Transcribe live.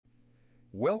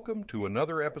Welcome to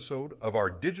another episode of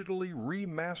our digitally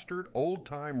remastered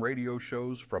old-time radio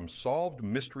shows from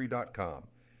SolvedMystery.com.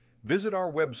 Visit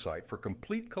our website for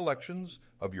complete collections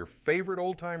of your favorite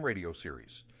old-time radio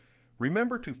series.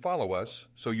 Remember to follow us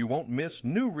so you won't miss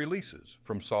new releases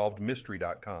from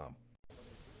SolvedMystery.com.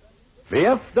 The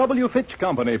F.W. Fitch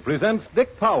Company presents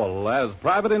Dick Powell as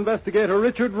private investigator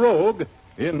Richard Rogue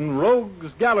in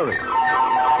Rogue's Gallery.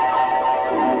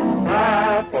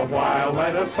 Laugh a while,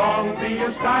 let a song be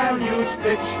your style, use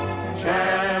Fitch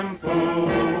shampoo.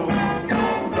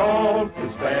 Don't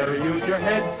despair, use your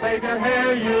head, save your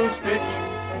hair, use Fitch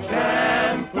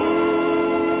shampoo.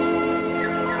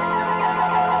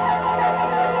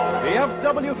 The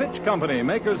F.W. Fitch Company,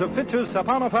 makers of Fitch's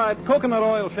saponified coconut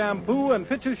oil shampoo and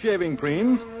Fitch's shaving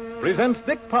creams, presents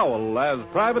Dick Powell as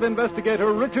private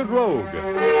investigator Richard Rogue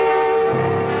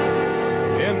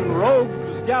in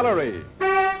Rogue's Gallery.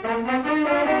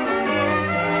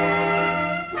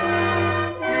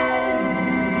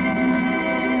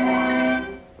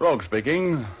 Rogue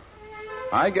speaking.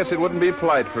 I guess it wouldn't be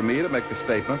polite for me to make the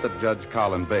statement that Judge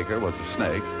Colin Baker was a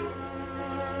snake.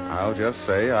 I'll just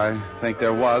say I think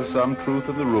there was some truth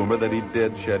in the rumor that he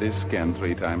did shed his skin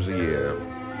 3 times a year.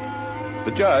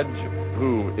 The judge,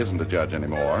 who isn't a judge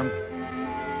anymore,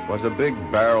 was a big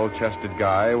barrel-chested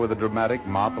guy with a dramatic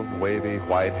mop of wavy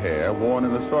white hair worn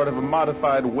in a sort of a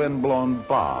modified wind-blown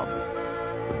bob,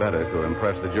 the better to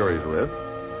impress the juries with.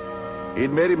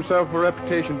 He'd made himself a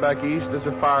reputation back east as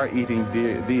a fire-eating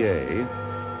DA,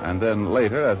 and then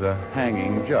later as a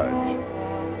hanging judge.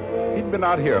 He'd been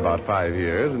out here about 5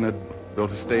 years and had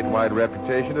built a statewide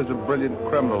reputation as a brilliant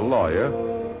criminal lawyer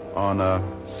on a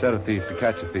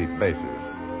set-a-thief-to-catch-a-thief basis.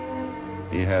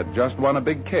 He had just won a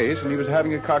big case, and he was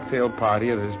having a cocktail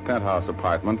party at his penthouse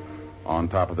apartment on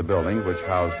top of the building, which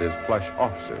housed his plush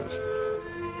offices.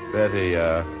 Betty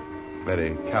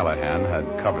Callahan had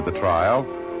covered the trial,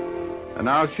 and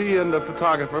now she and a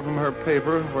photographer from her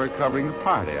paper were covering the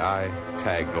party. I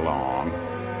tagged along.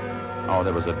 Oh,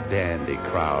 there was a dandy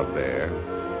crowd there.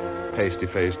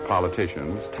 Pasty-faced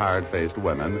politicians, tired-faced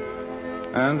women,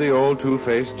 and the old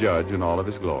two-faced judge in all of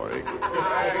his glory.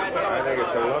 I think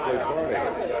it's a lovely party.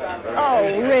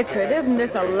 Oh, Richard, isn't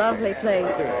this a lovely place?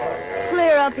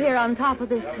 Clear up here on top of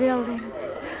this building.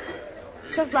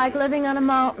 Just like living on a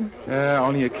mountain. Yeah,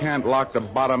 only you can't lock the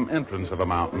bottom entrance of a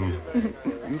mountain.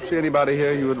 You see anybody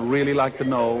here you would really like to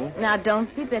know? Now,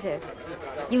 don't be bitter.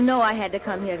 You know I had to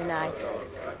come here tonight.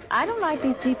 I don't like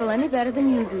these people any better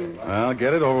than you do. Well,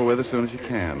 get it over with as soon as you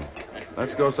can.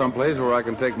 Let's go someplace where I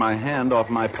can take my hand off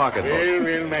my pocketbook.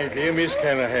 Well, my dear Miss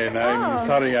Callahan, I'm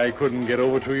sorry I couldn't get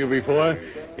over to you before.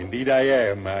 Indeed I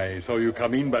am. I saw you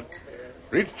come in, but...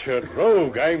 Richard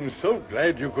Rogue, I'm so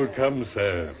glad you could come,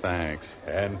 sir. Thanks.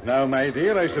 And now, my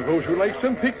dear, I suppose you like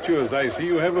some pictures. I see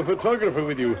you have a photographer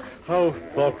with you. How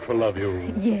thoughtful of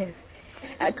you. Yes.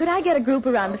 Could I get a group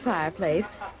around the fireplace?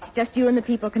 Just you and the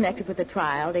people connected with the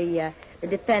trial, the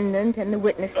defendant and the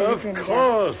witnesses. Of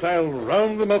course. I'll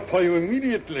round them up for you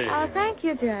immediately. Oh, thank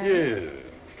you, Judge. Yes.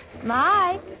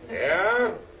 Mike?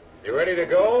 Yeah? You ready to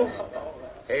go?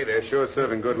 Hey, they're sure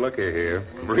serving good liquor here.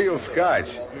 Real scotch.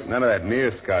 None of that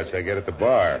near scotch I get at the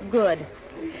bar. Good.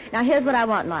 Now, here's what I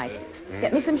want, Mike.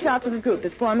 Get me some shots of the group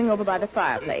that's forming over by the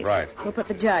fireplace. Right. We'll put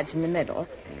the judge in the middle.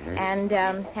 And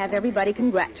have everybody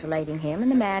congratulating him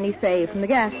and the man he saved from the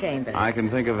gas chamber. I can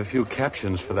think of a few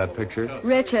captions for that picture.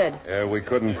 Richard. Yeah, we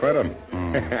couldn't print them.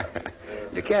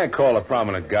 You can't call a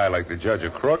prominent guy like the judge a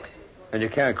crook. And you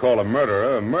can't call a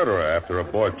murderer after a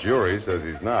bought jury says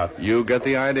he's not. You get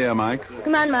the idea, Mike.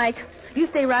 Come on, Mike. You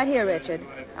stay right here, Richard.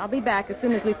 I'll be back as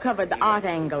soon as we've covered the art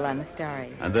angle on the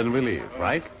story. And then we leave,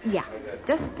 right? Yeah,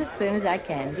 just as soon as I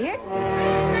can, dear.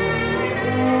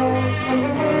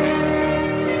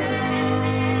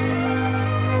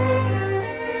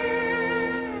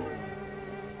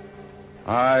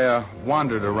 I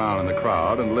wandered around in the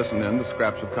crowd and listened in to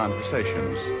scraps of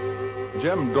conversations.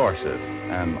 Jim Dorset,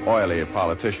 an oily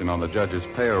politician on the judge's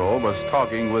payroll, was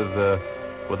talking with a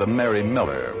Mary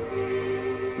Miller.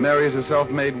 Mary is a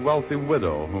self-made wealthy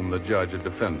widow whom the judge had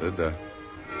defended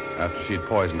after she'd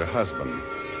poisoned her husband.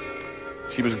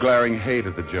 She was glaring hate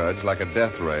at the judge like a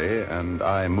death ray, and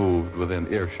I moved within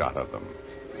earshot of them.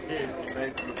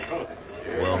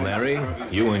 Well, Mary,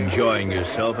 you enjoying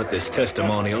yourself at this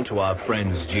testimonial to our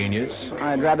friend's genius?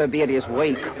 I'd rather be at his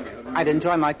wake. I'd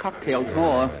enjoy my cocktails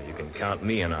more. You can count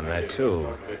me in on that, too.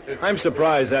 I'm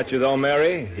surprised at you, though,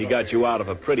 Mary. He got you out of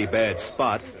a pretty bad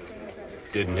spot,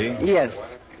 didn't he? Yes,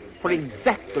 for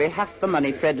exactly half the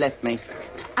money Fred left me.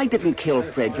 I didn't kill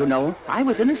Fred, you know. I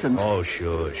was innocent. Oh,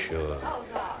 sure.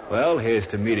 Well, here's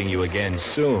to meeting you again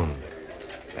soon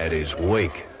at his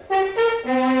wake.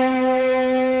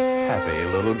 Happy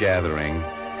little gathering.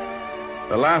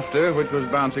 The laughter, which was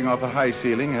bouncing off the high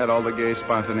ceiling, had all the gay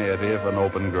spontaneity of an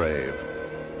open grave.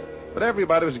 But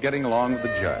everybody was getting along with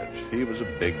the judge. He was a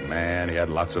big man. He had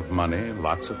lots of money,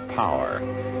 lots of power.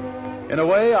 In a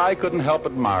way, I couldn't help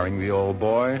admiring the old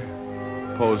boy,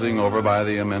 posing over by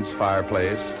the immense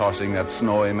fireplace, tossing that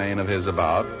snowy mane of his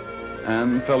about,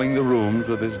 and filling the rooms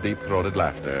with his deep-throated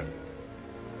laughter.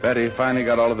 Betty finally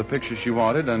got all of the pictures she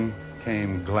wanted and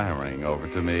came glaring over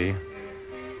to me.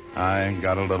 I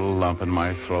got a little lump in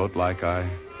my throat like I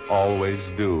always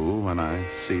do when I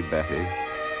see Betty.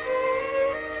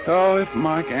 Oh, if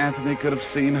Mark Anthony could have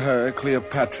seen her,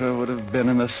 Cleopatra would have been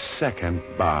in the second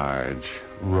barge,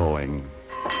 rowing.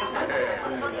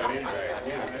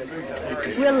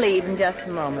 We'll leave in just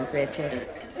a moment, Richard.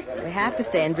 We have to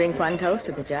stay and drink one toast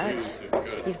to the judge.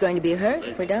 He's going to be hurt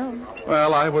if we don't.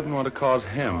 Well, I wouldn't want to cause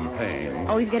him pain.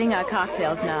 Oh, he's getting our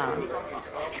cocktails now.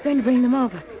 He's going to bring them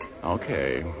over.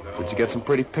 Okay. Did you get some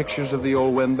pretty pictures of the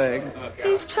old windbag?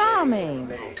 He's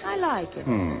charming. I like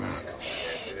him.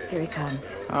 Shh. Here he comes.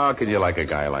 How can you like a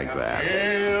guy like that?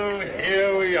 Well,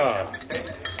 here we are.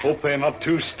 Hope they're not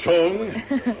too strong.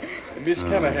 Miss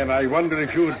Callahan, I wonder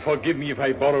if you would forgive me if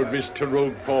I borrowed Mr.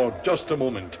 Rogue for just a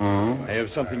moment. I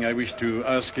have something I wish to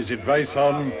ask his advice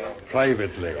on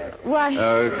privately. Why?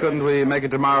 Couldn't we make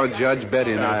it tomorrow, Judge?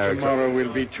 Betty and I are... Tomorrow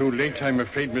will be too late, I'm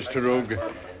afraid, Mr. Rogue.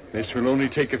 This will only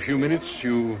take a few minutes.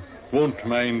 You won't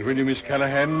mind, will you, Miss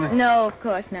Callahan? No, of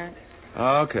course not.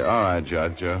 Okay, all right,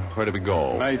 Judge. Where do we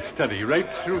go? My study, right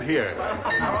through here.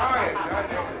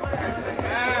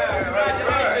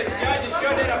 Judge, you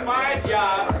sure did a fine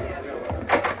job.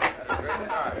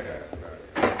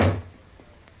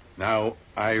 Now,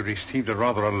 I received a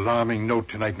rather alarming note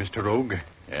tonight, Mr. Rogue.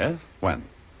 Yes? When?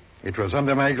 It was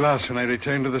under my glass when I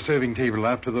returned to the serving table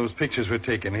after those pictures were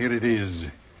taken. Here it is.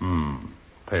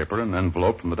 Paper and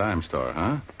envelope from the dime store,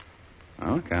 huh?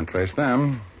 Well, can't trace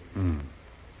them.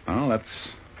 Well, let's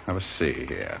have a see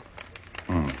here.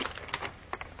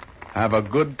 Have a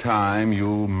good time,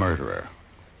 you murderer.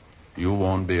 You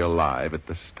won't be alive at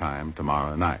this time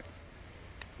tomorrow night.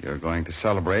 You're going to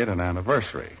celebrate an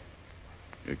anniversary.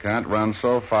 You can't run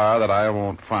so far that I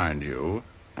won't find you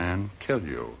and kill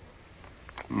you.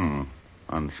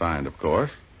 Unsigned, of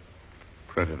course.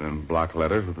 Printed in block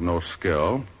letters with no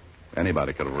skill.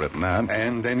 Anybody could have written that.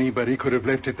 And anybody could have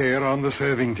left it there on the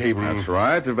serving table. That's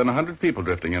right. There have been 100 people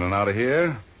drifting in and out of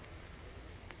here.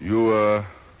 You,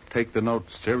 take the note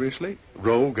seriously?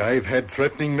 Rogue, I've had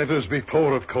threatening letters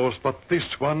before, of course, but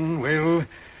this one, well,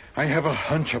 I have a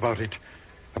hunch about it.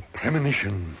 A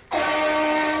premonition.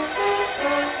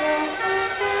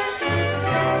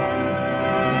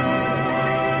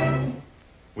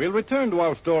 We'll return to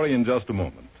our story in just a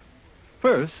moment.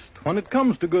 First, when it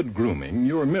comes to good grooming,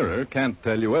 your mirror can't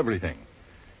tell you everything.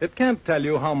 It can't tell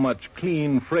you how much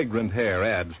clean, fragrant hair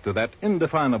adds to that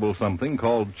indefinable something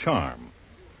called charm.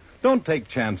 Don't take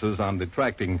chances on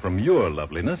detracting from your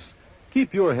loveliness.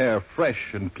 Keep your hair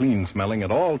fresh and clean-smelling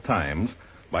at all times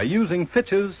by using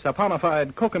Fitch's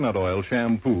saponified coconut oil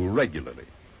shampoo regularly.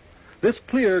 This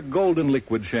clear, golden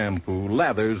liquid shampoo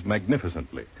lathers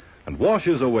magnificently and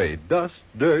washes away dust,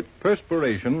 dirt,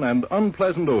 perspiration, and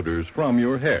unpleasant odors from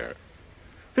your hair.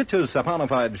 Fitch's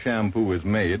saponified shampoo is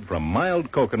made from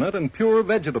mild coconut and pure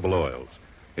vegetable oils.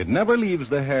 It never leaves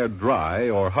the hair dry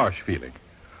or harsh feeling.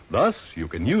 Thus, you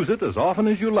can use it as often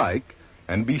as you like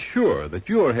and be sure that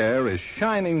your hair is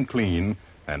shining clean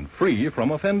and free from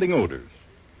offending odors.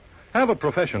 Have a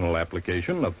professional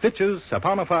application of Fitch's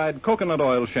saponified coconut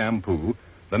oil shampoo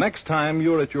the next time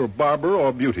you're at your barber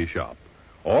or beauty shop.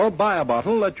 Or buy a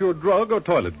bottle at your drug or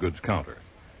toilet goods counter.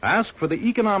 Ask for the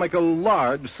economical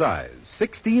large size,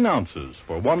 16 ounces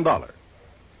for $1.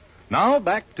 Now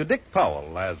back to Dick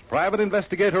Powell as Private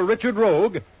Investigator Richard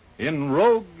Rogue in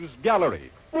Rogue's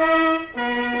Gallery.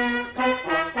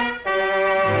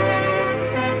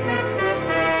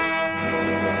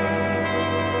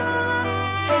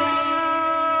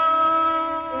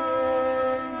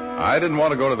 I didn't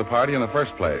want to go to the party in the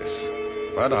first place.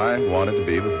 But I wanted to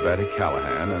be with Betty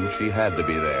Callahan, and she had to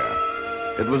be there.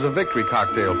 It was a victory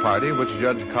cocktail party which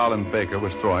Judge Colin Baker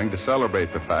was throwing to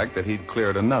celebrate the fact that he'd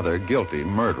cleared another guilty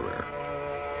murderer.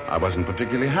 I wasn't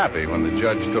particularly happy when the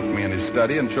judge took me in his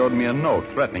study and showed me a note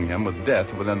threatening him with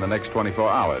death within the next 24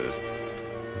 hours.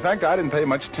 In fact, I didn't pay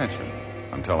much attention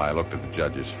until I looked at the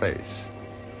judge's face.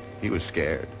 He was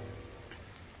scared.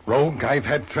 Rogue, I've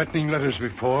had threatening letters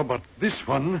before, but this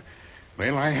one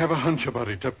Well, I have a hunch about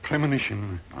it, a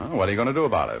premonition. Oh, what are you going to do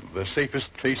about it? The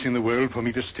safest place in the world for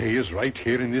me to stay is right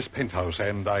here in this penthouse,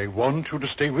 and I want you to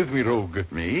stay with me, Rogue.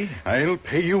 Me? I'll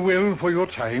pay you well for your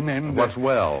time, and... What's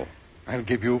well? I'll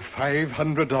give you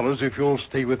 $500 if you'll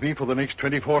stay with me for the next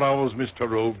 24 hours, Mr.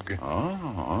 Rogue.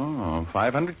 Oh,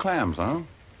 500 clams, huh?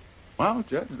 Well,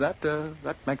 Judge,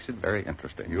 that makes it very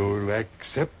interesting. You'll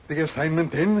accept the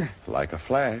assignment, then? Like a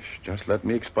flash. Just let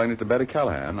me explain it to Betty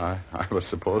Callahan. I was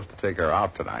supposed to take her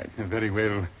out tonight. Very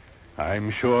well. I'm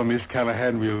sure Miss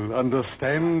Callahan will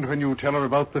understand when you tell her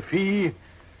about the fee.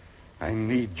 I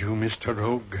need you, Mr.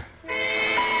 Rogue.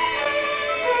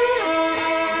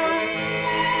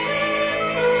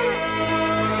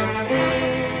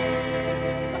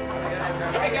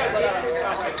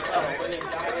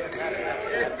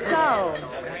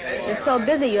 You're so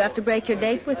busy you have to break your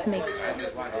date with me.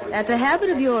 That's a habit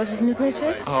of yours, isn't it,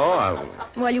 Richard? Oh,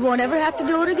 Well, you won't ever have to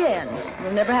do it again.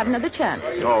 You'll never have another chance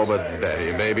to. Oh, but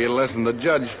Betty, baby, listen, the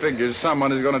judge figures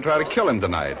someone is going to try to kill him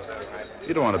tonight.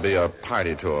 You don't want to be a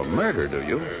party to a murder, do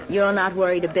you? You're not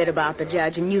worried a bit about the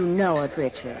judge, and you know it,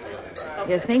 Richard.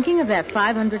 You're thinking of that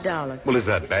 $500. Well, is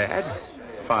that bad?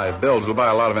 5 bills will buy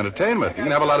a lot of entertainment. You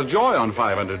can have a lot of joy on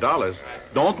 $500.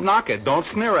 Don't knock it. Don't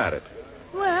sneer at it.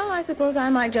 Well, I suppose I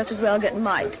might just as well get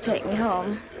Mike to take me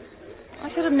home. I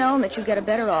should have known that you'd get a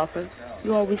better offer.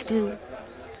 You always do.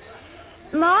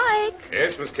 Mike!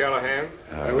 Yes, Miss Callahan?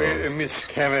 Well, Miss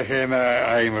Callahan,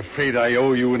 I'm afraid I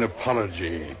owe you an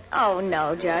apology. Oh,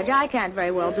 no, Judge. I can't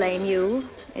very well blame you.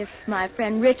 If my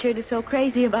friend Richard is so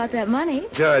crazy about that money.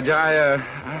 Judge,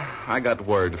 I got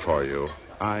word for you.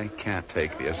 I can't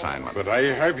take the assignment. But I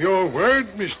have your word,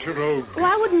 Mr. Rogue. Well,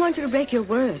 I wouldn't want you to break your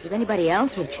word with anybody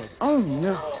else, Richard. Oh,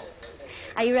 no.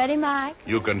 Are you ready, Mike?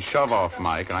 You can shove off,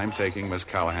 Mike. I'm taking Miss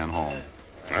Callahan home.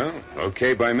 Well,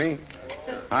 okay by me.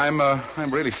 I'm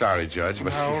really sorry, Judge,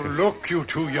 but... Now, look, you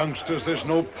two youngsters, there's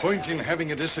no point in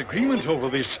having a disagreement over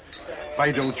this.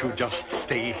 Why don't you just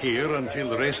stay here until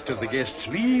the rest of the guests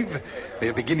leave?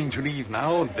 They're beginning to leave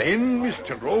now. Then,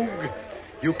 Mr. Rogue,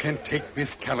 you can take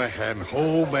Miss Callahan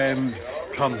home and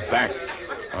come back.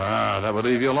 That would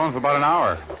leave you alone for about an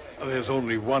hour. There's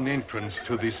only one entrance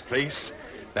to this place.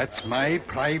 That's my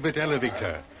private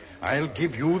elevator. I'll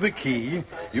give you the key.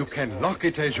 You can lock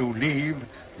it as you leave.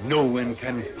 No one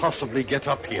can possibly get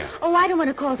up here. Oh, I don't want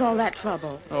to cause all that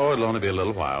trouble. Oh, it'll only be a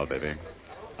little while, baby.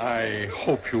 I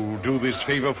hope you'll do this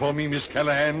favor for me, Miss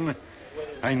Callahan.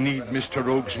 I need Mr.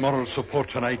 Rogue's moral support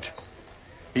tonight.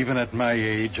 Even at my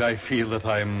age, I feel that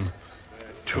I'm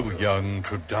too young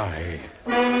to die.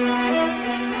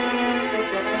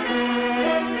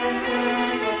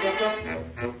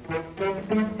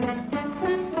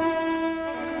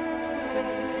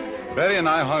 Betty and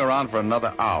I hung around for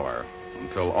another hour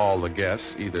until all the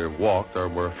guests either walked or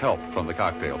were helped from the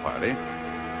cocktail party.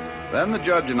 Then the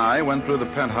judge and I went through the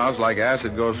penthouse like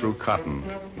acid goes through cotton.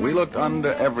 We looked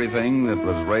under everything that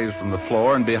was raised from the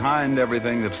floor and behind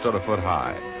everything that stood a foot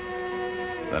high.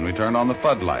 Then we turned on the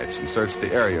floodlights and searched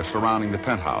the area surrounding the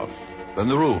penthouse. Then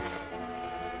the roof.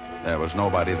 There was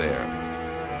nobody there.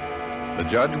 The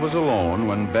judge was alone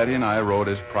when Betty and I rode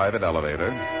his private elevator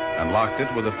and locked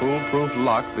it with a foolproof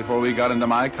lock before we got into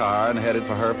my car and headed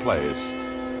for her place.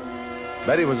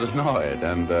 Betty was annoyed,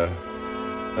 and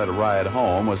that ride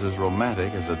home was as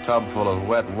romantic as a tub full of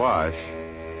wet wash.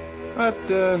 But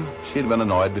she'd been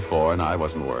annoyed before, and I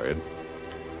wasn't worried.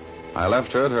 I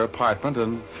left her at her apartment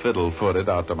and fiddle-footed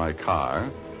out to my car.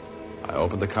 I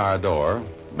opened the car door,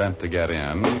 bent to get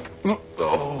in.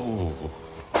 Oh!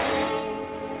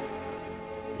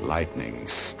 Lightning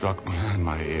struck behind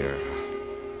my ear.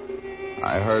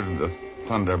 I heard the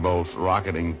thunderbolts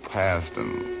rocketing past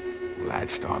and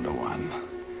latched onto one.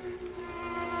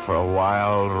 For a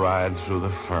wild ride through the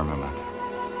firmament.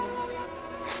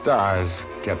 Stars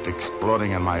kept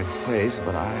exploding in my face,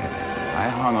 but I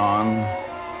hung on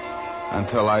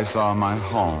until I saw my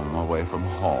home away from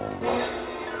home.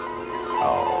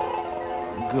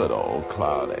 Oh, good old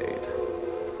Cloud 8.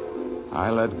 I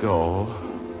let go,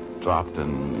 dropped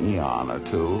an eon or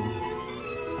two,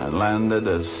 and landed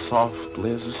as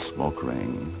softly as a smoke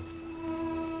ring.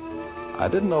 I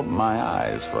didn't open my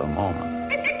eyes for a moment.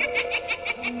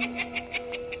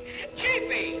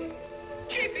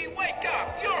 Chiefy, wake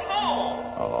up! You're home!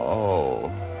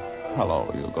 Oh,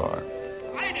 hello, Igor.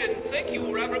 I didn't think you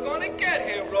were ever going to get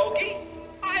here, Rogie.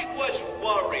 I was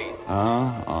worried.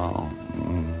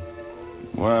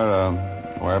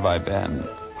 Where have I been?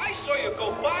 I saw you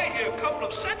go by here a couple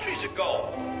of centuries ago.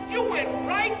 You went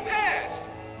right past.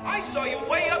 I saw you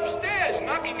way upstairs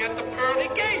knocking at the pearly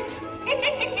gates.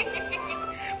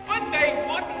 But they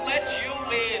wouldn't let you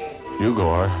in.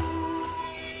 Igor,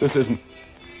 This isn't...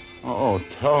 Oh,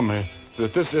 tell me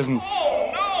that this isn't...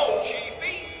 Oh, no,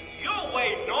 Chiefy. You're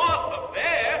way north of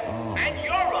there, and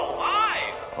you're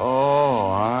alive.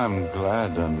 Oh, I'm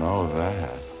glad to know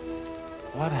that.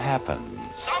 What happened?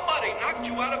 Somebody knocked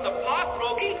you out of the park,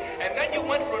 Rogie, and then you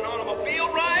went for an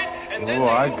automobile ride, and then... Oh,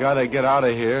 I gotta get out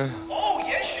of here. Oh,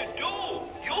 yes, you do.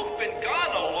 You've been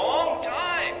gone a long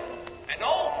time. An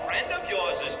old friend of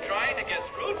yours is trying to get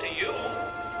through to you.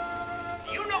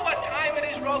 You know what time it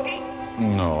is, Rogie?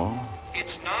 No.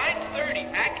 It's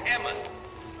 9:30 at Emmett.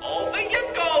 Over you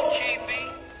go, Chiefy.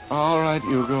 All right,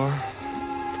 Igor.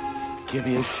 Give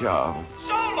me a shove.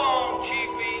 So long,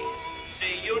 Chiefy.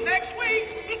 See you next week.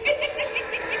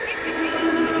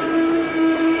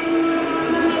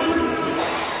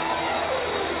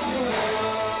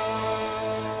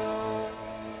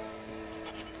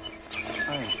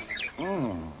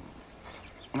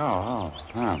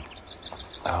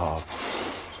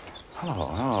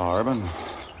 Hello, Urban.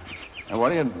 Hey,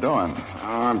 what are you doing?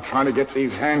 I'm trying to get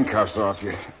these handcuffs off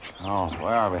you. Oh,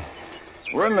 where are we?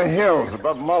 We're in the hills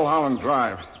above Mulholland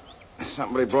Drive.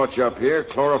 Somebody brought you up here,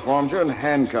 chloroformed you, and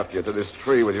handcuffed you to this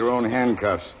tree with your own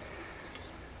handcuffs.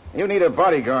 You need a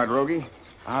bodyguard, Rogie.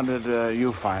 How did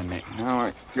you find me? Now,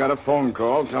 I got a phone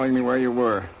call telling me where you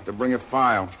were, to bring a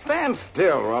file. Stand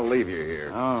still or I'll leave you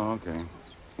here. Oh, okay.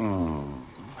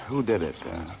 Who did it?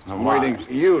 I'm waiting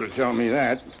for you to tell me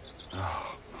that.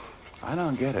 Oh, I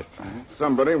don't get it.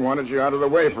 Somebody wanted you out of the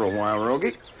way for a while,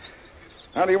 Rogie.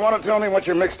 Now, do you want to tell me what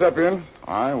you're mixed up in?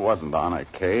 I wasn't on a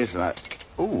case, and I...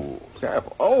 Ooh,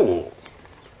 careful. Oh!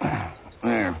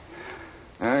 There.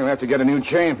 Now, you'll have to get a new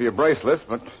chain for your bracelets,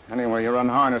 but anyway, you're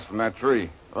unharnessed from that tree.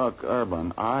 Look,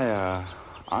 Urban, I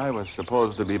was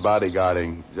supposed to be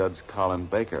bodyguarding Judge Colin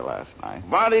Baker last night.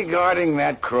 Bodyguarding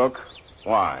that crook?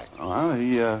 Why? Well,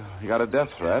 he got a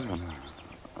death threat and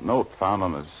a note found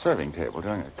on his serving table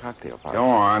during a cocktail party. Go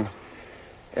on.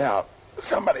 Yeah,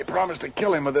 somebody promised to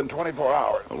kill him within 24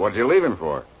 hours. Well, what'd you leave him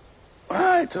for?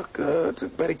 I took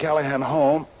Betty Callahan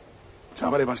home.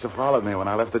 Somebody must have followed me when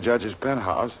I left the judge's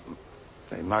penthouse.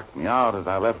 They knocked me out as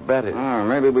I left Betty. Oh,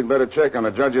 maybe we'd better check on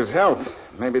the judge's health.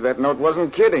 Maybe that note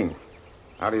wasn't kidding.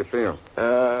 How do you feel?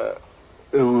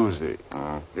 Woozy.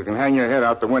 You can hang your head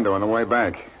out the window on the way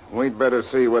back. We'd better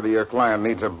see whether your client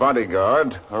needs a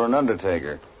bodyguard or an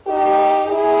undertaker.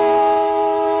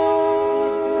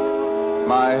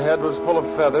 My head was full of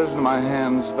feathers and my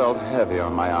hands felt heavy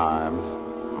on my arms.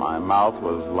 My mouth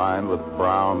was lined with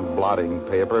brown blotting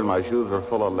paper and my shoes were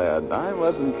full of lead. I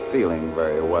wasn't feeling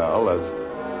very well as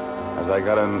I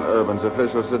got in Urban's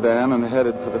official sedan and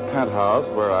headed for the penthouse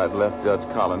where I'd left Judge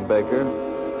Colin Baker.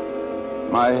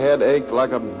 My head ached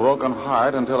like a broken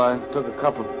heart until I took a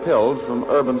couple of pills from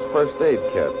Urban's first aid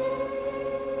kit.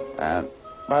 And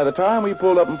by the time we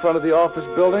pulled up in front of the office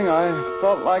building, I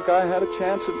felt like I had a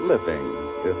chance at living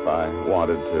if I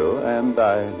wanted to, and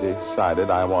I decided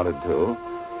I wanted to.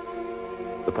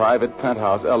 The private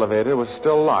penthouse elevator was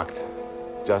still locked,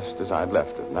 just as I'd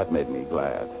left it, and that made me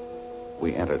glad.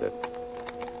 We entered it.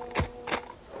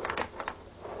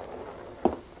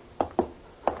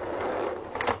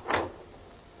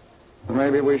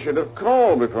 Maybe we should have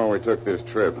called before we took this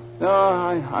trip. No,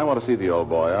 I want to see the old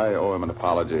boy. I owe him an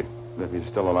apology, if he's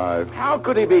still alive. How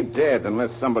could he be dead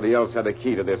unless somebody else had a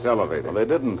key to this elevator? Well, they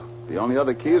didn't. The only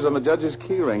other key is on the judge's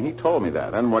key ring. He told me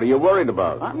that. Then what are you worried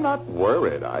about? I'm not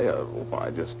worried. I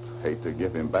just hate to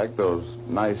give him back those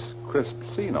nice, crisp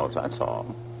C notes, that's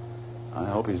all. I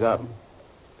hope he's up.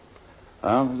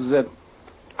 Well, this is it.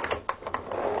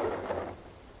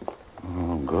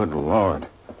 Oh, good Lord.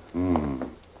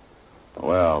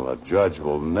 Well, the judge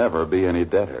will never be any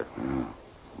debtor.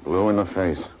 Blue in the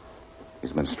face.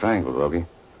 He's been strangled, Rogie.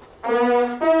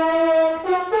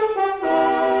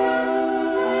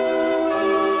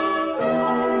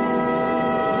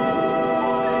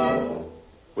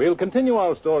 We'll continue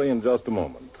our story in just a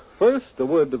moment. First, a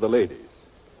word to the ladies.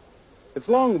 It's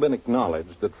long been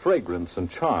acknowledged that fragrance and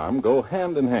charm go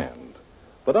hand in hand.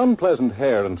 But unpleasant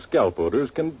hair and scalp odors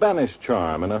can banish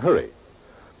charm in a hurry.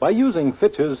 By using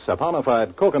Fitch's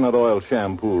saponified coconut oil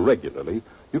shampoo regularly,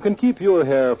 you can keep your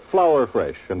hair flower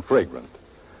fresh and fragrant.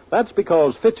 That's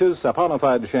because Fitch's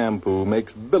saponified shampoo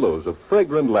makes billows of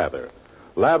fragrant lather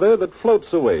that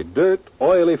floats away dirt,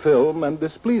 oily film, and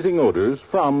displeasing odors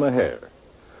from the hair.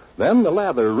 Then the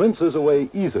lather rinses away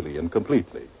easily and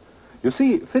completely. You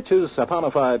see, Fitch's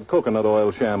saponified coconut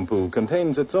oil shampoo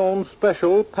contains its own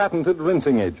special patented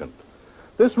rinsing agent.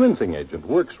 This rinsing agent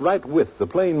works right with the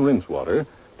plain rinse water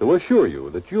to assure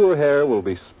you that your hair will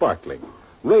be sparkling,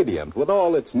 radiant with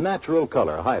all its natural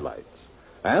color highlights.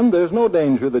 And there's no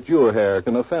danger that your hair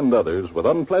can offend others with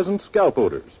unpleasant scalp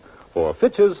odors, for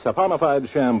Fitch's saponified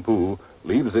shampoo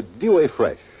leaves it dewy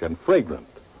fresh and fragrant.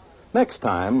 Next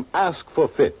time, ask for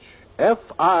Fitch,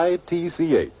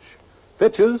 F-I-T-C-H.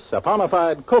 Fitch's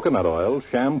saponified coconut oil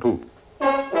shampoo.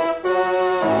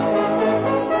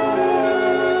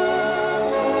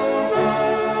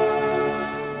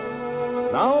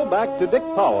 Now back to Dick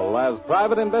Powell as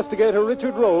Private Investigator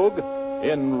Richard Rogue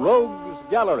in Rogue's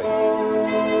Gallery.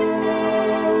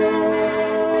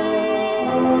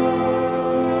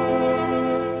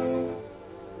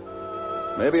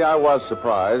 Maybe I was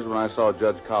surprised when I saw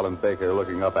Judge Colin Baker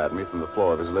looking up at me from the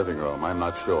floor of his living room. I'm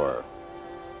not sure.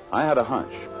 I had a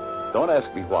hunch. Don't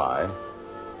ask me why.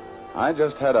 I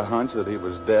just had a hunch that he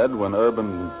was dead when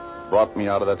Urban brought me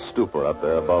out of that stupor up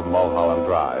there above Mulholland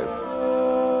Drive.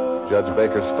 Judge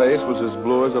Baker's face was as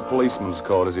blue as a policeman's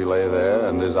coat as he lay there,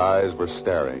 and his eyes were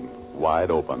staring,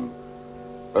 wide open.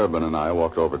 Urban and I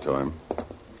walked over to him.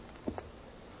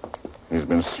 He's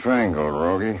been strangled,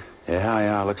 Rogie.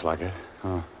 Yeah, looks like it.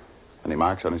 Huh. Any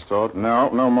marks on his throat? No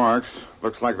marks.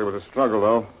 Looks like there was a struggle,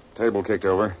 though. Table kicked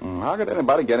over. How could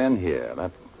anybody get in here?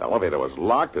 That elevator was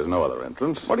locked. There's no other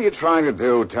entrance. What are you trying to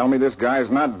do? Tell me this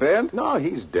guy's not dead? No,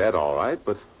 he's dead, all right,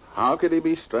 but how could he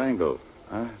be strangled?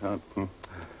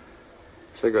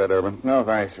 Cigarette, Urban? No,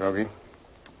 thanks, Rogie.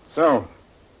 So,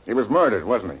 he was murdered,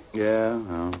 wasn't he? Yeah,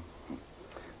 no.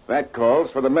 That calls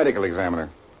for the medical examiner.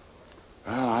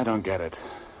 Well, I don't get it.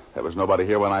 There was nobody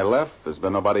here when I left. There's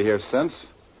been nobody here since.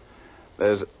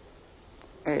 There's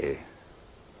a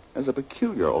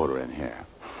peculiar odor in here.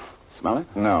 Smell it?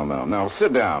 No.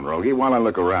 Sit down, Rogie, while I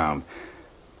look around.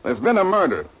 There's been a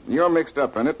murder. You're mixed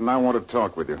up in it, and I want to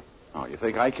talk with you. Oh, you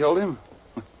think I killed him?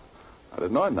 I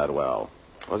didn't know him that well.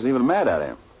 Wasn't even mad at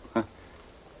him.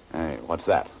 Hey, what's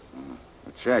that?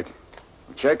 A check.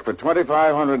 A check for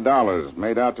 $2,500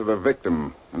 made out to the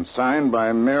victim and signed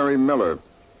by Mary Miller.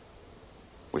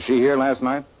 Was she here last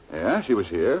night? Yeah, she was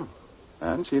here.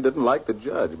 And she didn't like the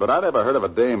judge. But I never heard of a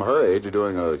dame her age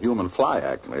doing a human fly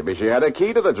act. Maybe she had a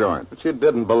key to the joint. But she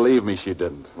didn't. Believe me, she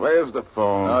didn't. Where's the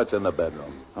phone? No, it's in the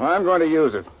bedroom. Well, I'm going to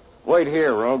use it. Wait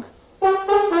here, Rogue.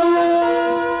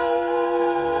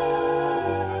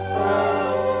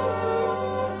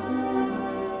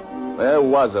 There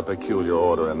was a peculiar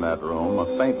odor in that room, a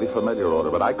faintly familiar odor,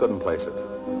 but I couldn't place it.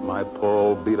 My poor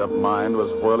old beat-up mind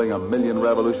was whirling a million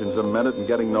revolutions a minute and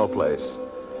getting no place.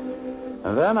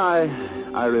 And then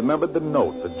I remembered the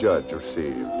note the judge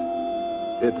received.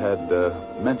 It had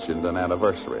mentioned an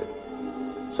anniversary.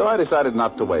 So I decided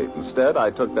not to wait. Instead, I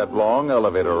took that long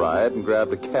elevator ride and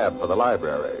grabbed a cab for the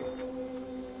library.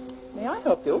 May I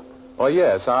help you? Oh,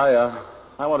 yes, I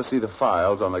want to see the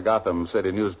files on the Gotham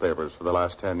City newspapers for the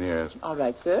last 10 years. All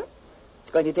right, sir.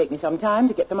 It's going to take me some time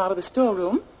to get them out of the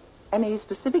storeroom. Any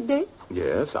specific dates?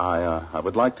 Yes, I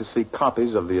would like to see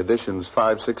copies of the editions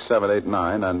 5, 6, 7, 8,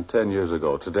 9, and 10 years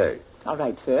ago today. All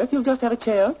right, sir. If you'll just have a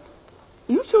chair.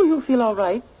 You sure you'll feel all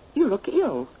right? You look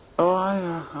ill. Oh,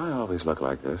 I always look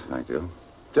like this, thank you.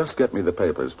 Just get me the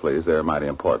papers, please. They're mighty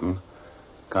important.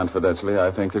 Confidentially,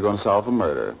 I think they're going to solve a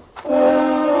murder.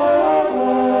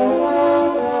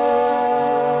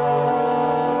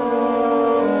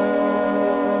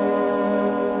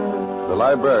 The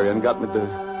librarian got me the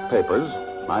papers.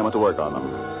 I went to work on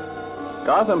them.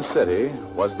 Gotham City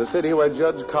was the city where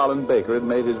Judge Colin Baker had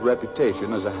made his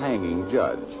reputation as a hanging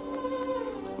judge.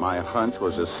 My hunch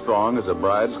was as strong as a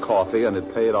bride's coffee, and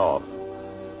it paid off.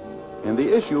 In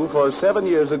the issue for 7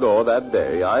 years ago that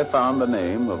day, I found the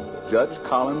name of Judge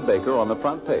Colin Baker on the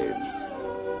front page.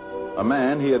 A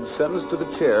man he had sentenced to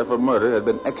the chair for murder had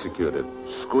been executed,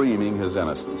 screaming his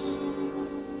innocence.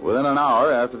 Within an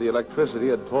hour after the electricity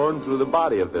had torn through the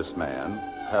body of this man,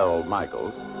 Harold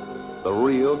Michaels, the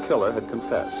real killer had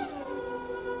confessed.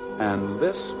 And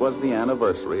this was the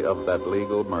anniversary of that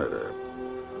legal murder.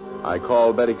 I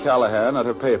called Betty Callahan at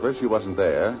her paper. She wasn't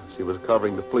there. She was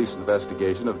covering the police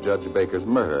investigation of Judge Baker's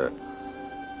murder.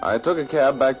 I took a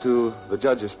cab back to the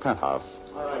judge's penthouse.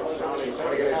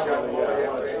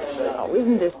 Oh,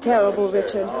 isn't this terrible,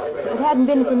 Richard? If it hadn't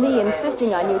been for me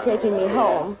insisting on you taking me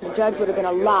home, the judge would have been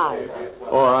alive.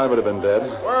 Or I would have been dead.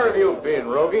 Where have you been,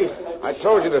 Rogie? I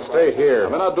told you to stay here.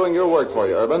 I've been out doing your work for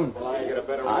you, Urban.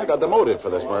 I got the motive for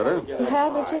this murder. You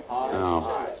have, Richard? Now,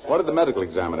 what did the medical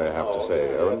examiner have to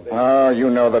say, Urban? Oh, you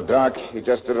know the doc. He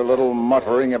just did a little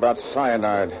muttering about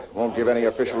cyanide. Won't give any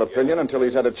official opinion until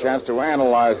he's had a chance to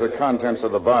analyze the contents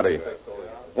of the body.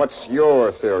 What's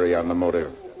your theory on the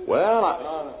motive?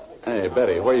 Well, Hey,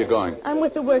 Betty, where are you going? I'm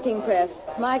with the working press.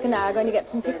 Mike and I are going to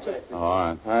get some pictures.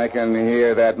 All right. I can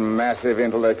hear that massive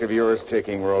intellect of yours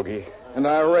ticking, Rogie. And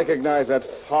I recognize that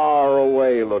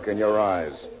far-away look in your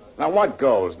eyes. Now, what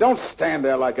goes? Don't stand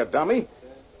there like a dummy.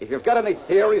 If you've got any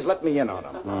theories, let me in on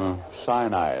them.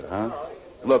 Cyanide, huh?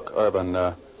 Look,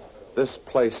 Urban, this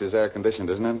place is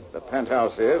air-conditioned, isn't it? The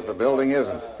penthouse is. The building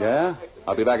isn't. Yeah?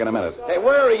 I'll be back in a minute. Hey,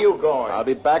 where are you going? I'll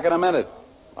be back in a minute.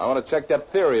 I want to check that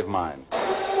theory of mine.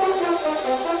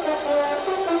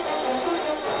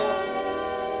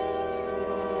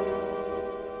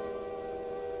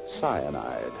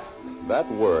 Cyanide.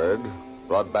 That word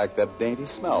brought back that dainty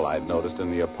smell I'd noticed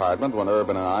in the apartment when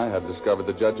Urban and I had discovered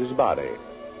the judge's body.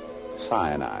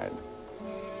 Cyanide.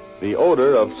 The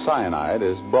odor of cyanide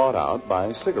is brought out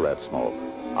by cigarette smoke.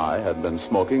 I had been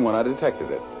smoking when I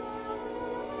detected it.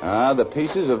 The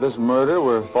pieces of this murder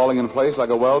were falling in place like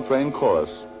a well-trained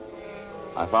chorus.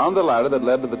 I found the ladder that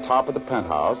led to the top of the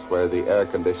penthouse, where the air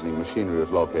conditioning machinery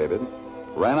was located,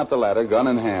 ran up the ladder, gun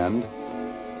in hand,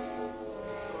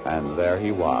 and there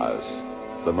he was,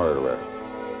 the murderer,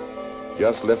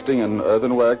 just lifting an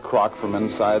earthenware crock from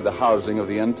inside the housing of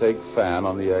the intake fan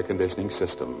on the air conditioning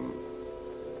system.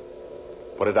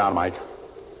 Put it down, Mike.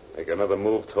 Make another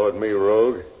move toward me,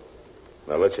 Rogue.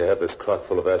 I'll let you have this crock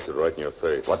full of acid right in your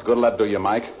face. What good will that do you,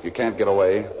 Mike? You can't get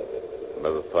away.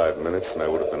 Another 5 minutes and I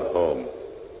would have been home.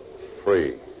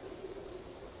 Free.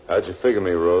 How'd you figure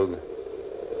me, Rogue?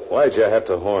 Why'd you have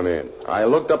to horn in? I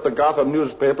looked up the Gotham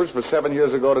newspapers for 7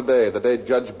 years ago today, the day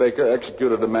Judge Baker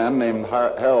executed a man named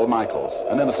Harold Michaels,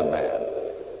 an innocent man.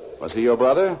 Was he your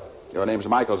brother? Your name's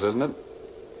Michaels, isn't it?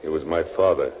 He was my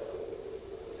father.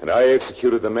 And I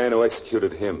executed the man who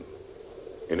executed him.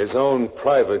 In his own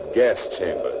private gas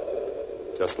chamber.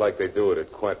 Just like they do it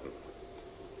at Quentin.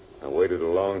 I waited a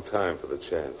long time for the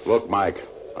chance. Look, Mike,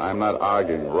 I'm not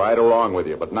arguing right or wrong with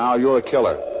you, but now you're a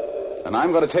killer. And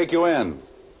I'm going to take you in.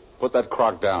 Put that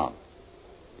crock down.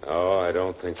 No, I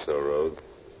don't think so, Rogue.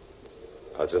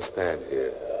 I'll just stand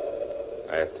here.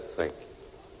 I have to think.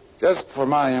 Just for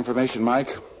my information,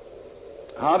 Mike,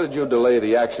 how did you delay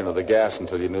the action of the gas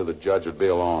until you knew the judge would be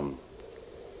alone?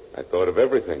 I thought of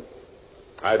everything.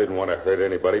 I didn't want to hurt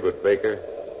anybody but Baker.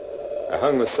 I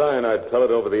hung the cyanide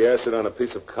pellet over the acid on a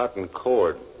piece of cotton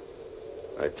cord.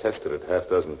 I tested it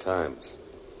 6 times.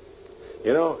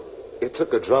 You know, it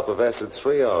took a drop of acid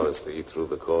 3 hours to eat through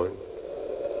the cord.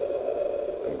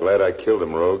 I'm glad I killed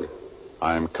him, Rogue.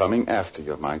 I'm coming after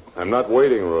you, Mike. I'm not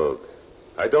waiting, Rogue.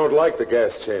 I don't like the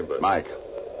gas chamber. Mike,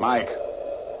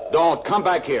 don't come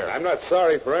back here. I'm not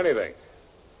sorry for anything.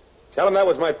 Tell him that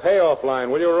was my payoff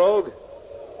line, will you, Rogue?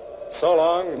 So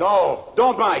long. No,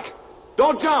 don't, Mike.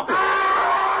 Don't jump.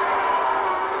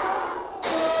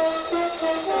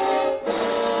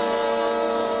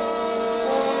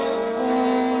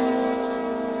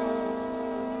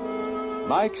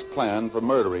 Mike's plan for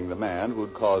murdering the man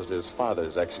who'd caused his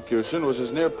father's execution was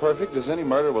as near perfect as any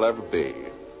murder will ever be.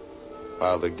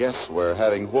 While the guests were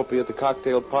having whoopee at the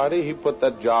cocktail party, he put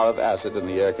that jar of acid in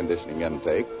the air conditioning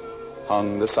intake,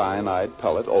 hung the cyanide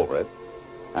pellet over it,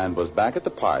 and was back at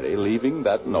the party, leaving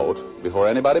that note before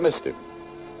anybody missed him.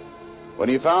 When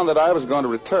he found that I was going to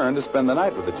return to spend the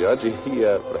night with the judge, he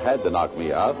had to knock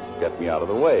me out, get me out of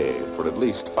the way for at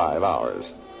least 5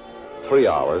 hours. 3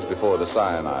 hours before the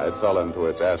cyanide fell into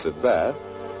its acid bath,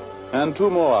 and 2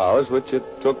 more hours which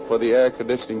it took for the air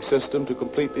conditioning system to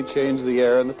completely change the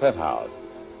air in the penthouse.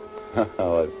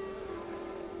 Oh, it's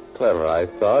clever, I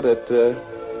thought.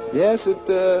 Yes, it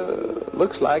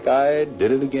looks like I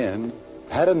did it again.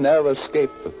 Had a narrow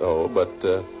escape, though, but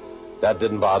that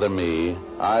didn't bother me.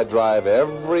 I drive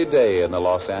every day in the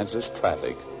Los Angeles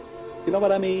traffic. You know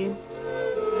what I mean?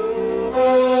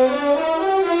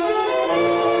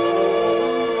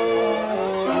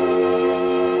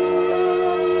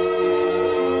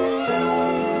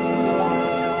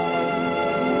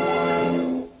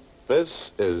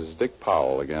 This is Dick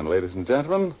Powell again, ladies and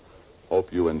gentlemen.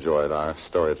 Hope you enjoyed our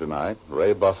story tonight.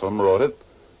 Ray Buffum wrote it.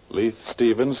 Leith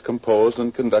Stevens composed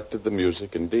and conducted the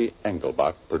music, and Dee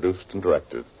Engelbach produced and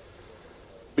directed.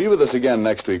 Be with us again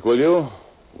next week, will you?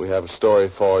 We have a story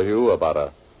for you about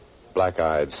a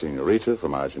black-eyed senorita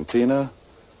from Argentina,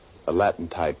 a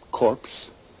Latin-type corpse,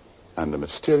 and a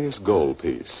mysterious gold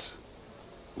piece.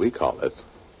 We call it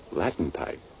Latin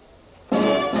type.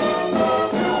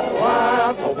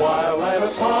 Laugh a while, let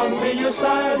a song be your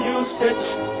style. Use Fitch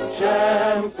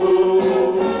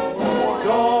shampoo.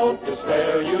 Don't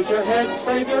despair, use your head,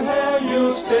 save your hair.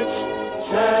 Use Fitch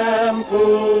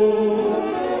shampoo.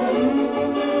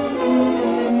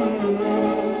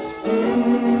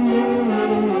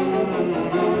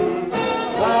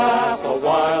 Laugh a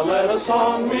while, let a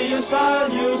song be your style.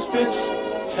 Use Fitch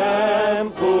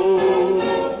shampoo.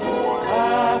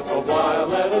 Laugh a while,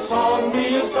 let a song be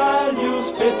your style.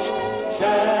 Use Fitch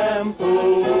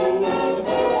shampoo.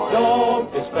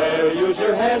 Don't despair, use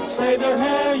your head, save your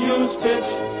hair, use Fitch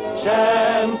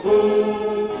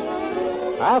shampoo.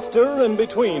 After and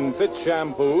between Fitch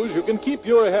shampoos, you can keep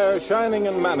your hair shining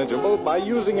and manageable by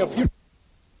using a few...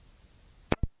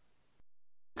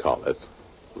 Call it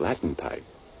Latin type.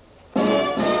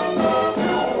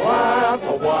 Laugh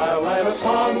a while, let a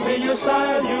song be your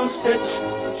style, use Fitch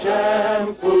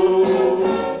shampoo.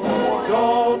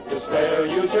 Don't despair,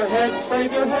 use your head,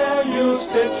 save your hair, use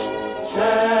Fitch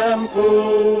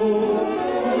shampoo.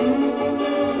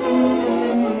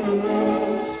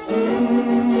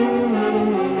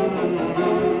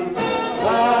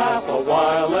 Laugh a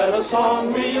while, let a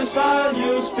song be your style,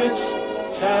 use Fitch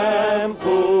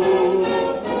shampoo.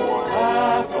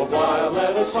 Laugh a while,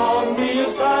 let a song be your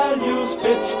style, use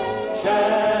Fitch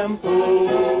shampoo.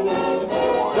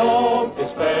 Don't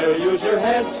despair, use your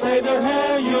head, save your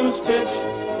hair, use Fitch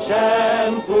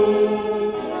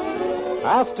shampoo.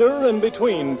 After and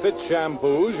between Fitch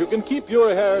shampoos, you can keep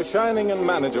your hair shining and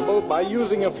manageable by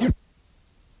using a few...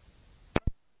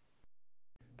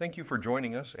 Thank you for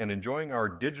joining us and enjoying our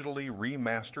digitally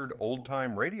remastered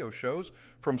old-time radio shows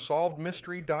from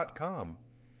SolvedMystery.com.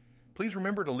 Please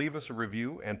remember to leave us a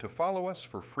review and to follow us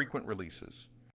for frequent releases.